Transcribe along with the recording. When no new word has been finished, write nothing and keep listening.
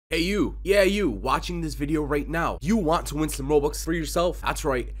Hey you, yeah you, watching this video right now. You want to win some Robux for yourself? That's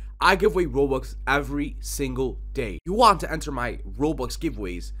right, I give away Robux every single day. You want to enter my Robux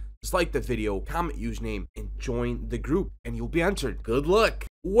giveaways? Just like the video, comment username, and join the group, and you'll be entered. Good luck!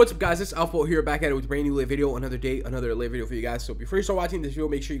 What's up guys, it's AlphaBolt here, back at it with a brand new late video, another day, another late video for you guys. So before you start watching this video,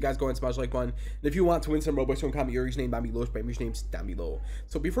 make sure you guys go and smash the like button. And if you want to win some Robux, don't comment your username down below, spam usernames down below.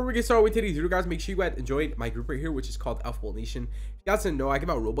 So before we get started with today's video guys, make sure you guys enjoyed my group right here, which is called AlphaBolt Nation. You guys didn't know, I give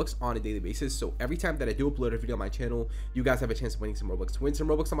out Robux on a daily basis, so every time that I do upload a video on my channel, you guys have a chance of winning some Robux. To win some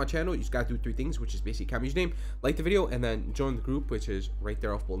Robux on my channel, you just gotta do three things, which is basically comment username, like the video, and then join the group, which is right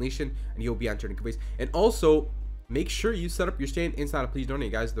there, AlphaBolt Nation, and you'll be entered in giveaways. And also, make sure you set up your stand inside of Please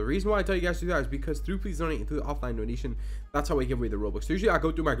Donate, guys. The reason why I tell you guys to do that is because through Please Donate and through the offline donation, that's how I give away the Robux. So usually I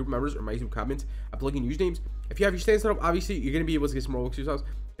go through my group members or my YouTube comments, I plug in usernames. If you have your stand set up, obviously you're going to be able to get some Robux yourselves.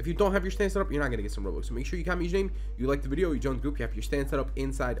 If you don't have your stand set up, you're not going to get some Robux. So make sure you comment username, you like the video, you join the group, you have your stand set up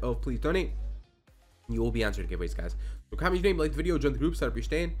inside of Please Donate, and you will be answered in giveaways, guys. So comment username, like the video, join the group, set up your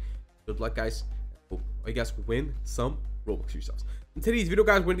stand. Good luck, guys. Hope you guys win some Robux yourselves. In today's video,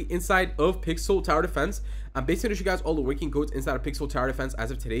 guys, we're going to be inside of Pixel Tower Defense. I'm basically going to show you guys all the working codes inside of Pixel Tower Defense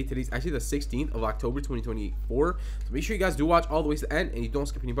as of today. Today's actually the 16th of October 2024. So make sure you guys do watch all the way to the end and you don't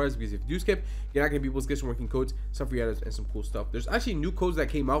skip any parts, because if you do skip, you're not going to be able to get some working codes, some free items, and some cool stuff. There's actually new codes that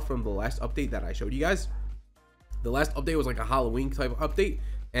came out from the last update that I showed you guys. The last update was like a Halloween type of update,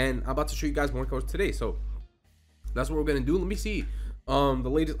 and I'm about to show you guys more codes today. So that's what we're going to do. Let me see the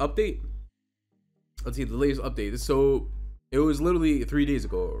latest update. Let's see the latest update. So it was literally 3 days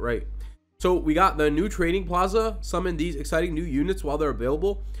ago, right? So we got the new trading plaza. Summon these exciting new units while they're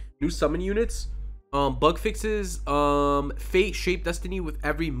available. New summon units, bug fixes, fate shape destiny with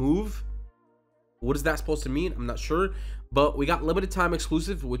every move. What is that supposed to mean? I'm not sure. But we got limited time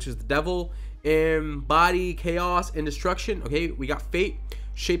exclusive, which is the devil, embody chaos and destruction. Okay, we got fate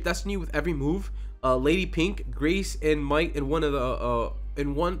shape destiny with every move, lady pink, grace and might in one of the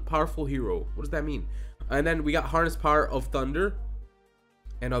in one powerful hero. What does that mean? And then we got harness power of thunder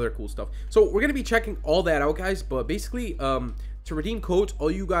and other cool stuff. So we're gonna be checking all that out, guys. But basically, to redeem codes, all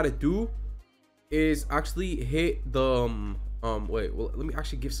you gotta do is actually hit the wait, well, let me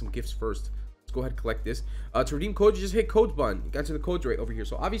actually give some gifts first. Let's go ahead and collect this. To redeem codes, you just hit codes button. You got to the codes right over here.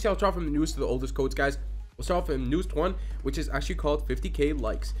 So obviously I'll start from the newest to the oldest codes, guys. We'll start off from the newest one, which is actually called 50k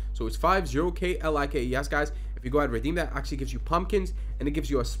likes. So it's 50k like. Yes, guys, if you go ahead and redeem that, actually gives you pumpkins and it gives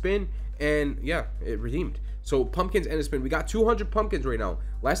you a spin. And yeah, it redeemed. So pumpkins and a spin. We got 200 pumpkins right now.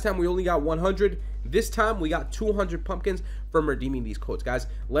 Last time we only got 100. This time we got 200 pumpkins from redeeming these codes, guys.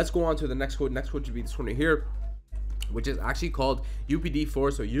 Let's go on to the next code. Next code should be this one right here, which is actually called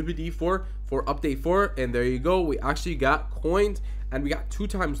UPD4. So UPD4 for update 4, and there you go. We actually got coins and we got 2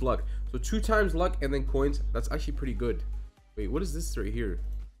 times luck. So 2 times luck and then coins. That's actually pretty good. Wait, what is this right here?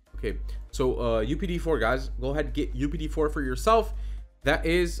 Okay, so UPD4, guys, go ahead and get UPD4 for yourself. That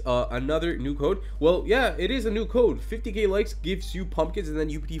is another new code. Well, yeah, it is a new code. 50k likes gives you pumpkins, and then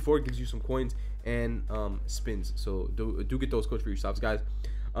UPD4 gives you some coins and spins. So do get those codes for yourselves, guys.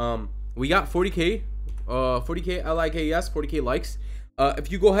 We got 40k 40k likes, 40k likes.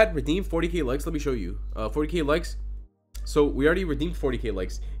 If you go ahead and redeem 40k likes, let me show you 40k likes. So we already redeemed 40k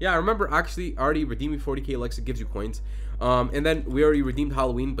likes. Yeah, I remember actually already redeeming 40k likes. It gives you coins. And then we already redeemed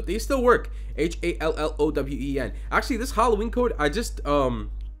Halloween, but they still work. HALLOWEN. Actually, this Halloween code, I just I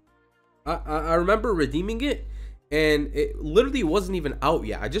remember redeeming it, and it literally wasn't even out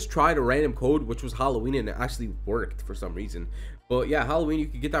yet. I just tried a random code, which was Halloween, and it actually worked for some reason. But yeah, Halloween, you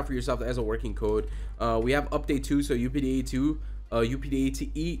can get that for yourself as a working code. We have update 2, so UPDA2,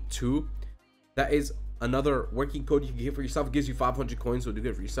 UPDA2E2. That is another working code you can get for yourself. It gives you 500 coins, so do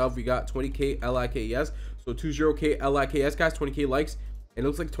good for yourself. We got 20k likes, so 20k likes, guys. 20k likes, and it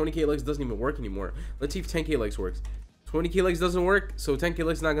looks like 20k likes doesn't even work anymore. Let's see if 10k likes works. 20k likes doesn't work, so 10k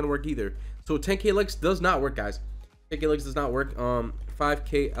likes is not gonna work either. So 10k likes does not work, guys. 10k likes does not work.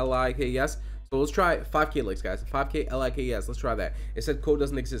 5k likes. So let's try 5k likes, guys. 5k likes. Let's try that. It said code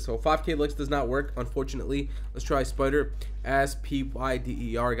doesn't exist, so 5k likes does not work, unfortunately. Let's try Spider,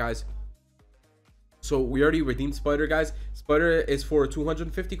 SPYDER, guys. So we already redeemed Spider, guys. Spider is for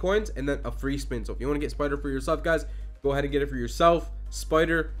 250 coins and then a free spin. So if you want to get Spider for yourself, guys, go ahead and get it for yourself.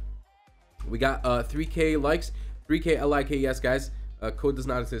 Spider, we got 3k likes, 3k likes, guys. Code does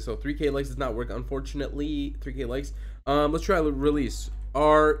not exist, so 3k likes does not work, unfortunately. 3k likes. Let's try release,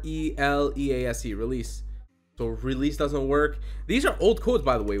 RELEASE, release. So release doesn't work. These are old codes,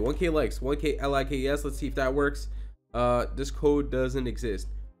 by the way. 1k likes, 1k likes. Let's see if that works. This code doesn't exist.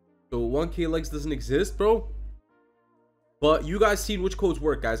 So 1k likes doesn't exist, bro. But you guys seen which codes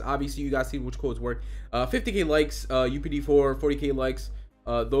work, guys. Obviously, you guys seen which codes work. 50k likes, UPD4, 40k likes,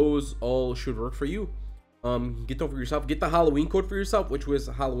 those all should work for you. Get them for yourself. Get the Halloween code for yourself, which was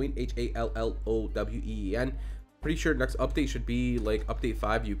Halloween, HALLOWEEN. Pretty sure next update should be like update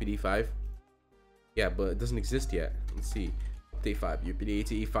 5 UPD 5. Yeah, but it doesn't exist yet. Let's see. Update 5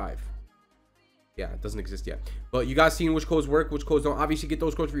 UPD ATE 5. Yeah, it doesn't exist yet. But you guys seen which codes work, which codes don't. Obviously, get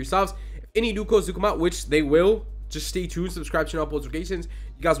those codes for yourselves. If any new codes do come out, which they will, just stay tuned. Subscribe to channel notifications.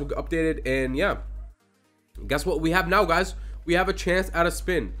 You guys will get updated. And yeah, guess what we have now, guys? We have a chance at a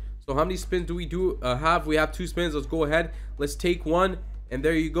spin. So how many spins do we have? We have 2 spins. Let's go ahead. Let's take one. And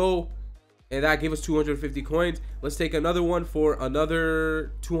there you go. And that gave us 250 coins. Let's take another one for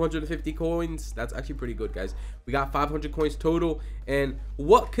another 250 coins. That's actually pretty good, guys. We got 500 coins total. And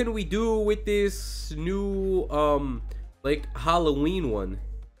what can we do with this new like Halloween one?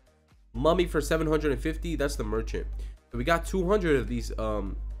 Mummy for 750. That's the merchant. So we got 200 of these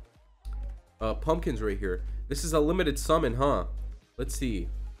pumpkins right here. This is a limited summon, huh? Let's see.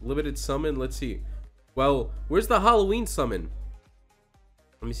 Limited summon. Let's see. Well, where's the Halloween summon?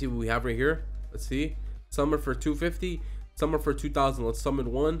 Let me see what we have right here. Let's see. Summer for 250. Summer for 2000. Let's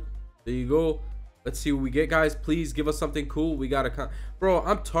summon one. There you go. Let's see what we get, guys. Please give us something cool. We got a bro,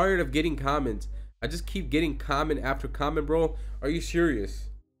 I'm tired of getting comments. I just keep getting comment after comment, bro. Are you serious?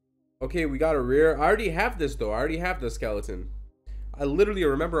 Okay, we got a rare. I already have this, though. I already have the skeleton. I literally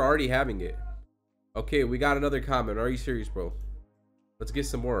remember already having it. Okay, we got another comment. Are you serious, bro? Let's get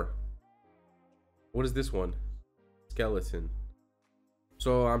some more. What is this one? Skeleton.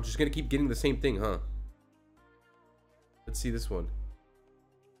 So I'm just gonna keep getting the same thing, huh? Let's see this one.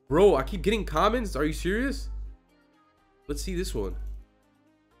 Bro, I keep getting comments. Are you serious? Let's see this one.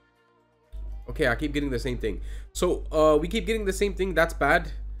 Okay, I keep getting the same thing. So we keep getting the same thing. That's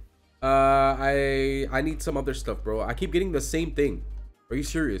bad. I need some other stuff, bro. I keep getting the same thing. Are you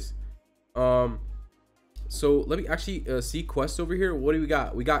serious? So let me actually see quests over here. What do we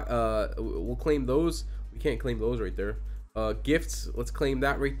got? We got we'll claim those. We can't claim those right there. Gifts, let's claim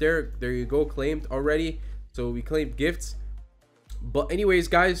that right there. There you go, claimed already. So we claimed gifts. But anyways,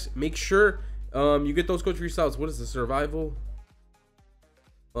 guys, make sure you get those codes for yourselves. What is the survival?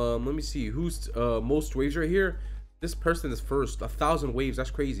 Let me see who's most waves right here. This person is first. 1,000 waves.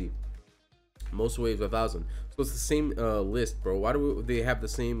 That's crazy. Most waves 1,000. So it's the same list, bro. Why do they have the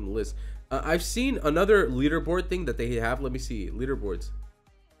same list? I've seen another leaderboard thing that they have. Let me see leaderboards.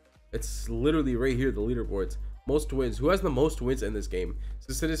 It's literally right here, the leaderboards. Most wins. Who has the most wins in this game?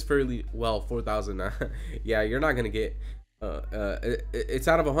 Since it is fairly well 4,000. Yeah, you're not gonna get it's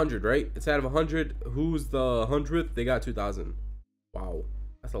out of 100, right? It's out of 100. Who's the 100th? They got 2,000. Wow,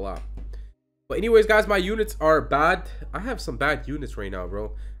 that's a lot. But anyways, guys, my units are bad. I have some bad units right now,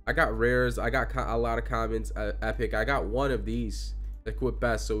 bro. I got rares. I got a lot of comments. Epic. I got one of these. Equip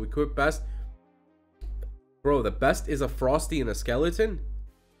best. So equip best, bro. The best is a Frosty and a skeleton.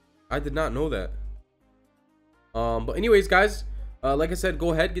 I did not know that. But anyways, guys, like I said,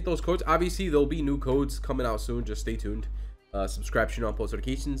 go ahead, get those codes. Obviously there'll be new codes coming out soon. Just stay tuned. Subscribe to channel, post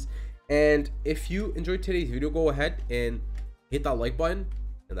notifications, and if you enjoyed today's video, go ahead and hit that like button.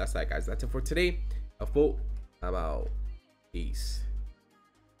 And that's that, guys. That's it for today. AlphaBolt, I'm out. Peace.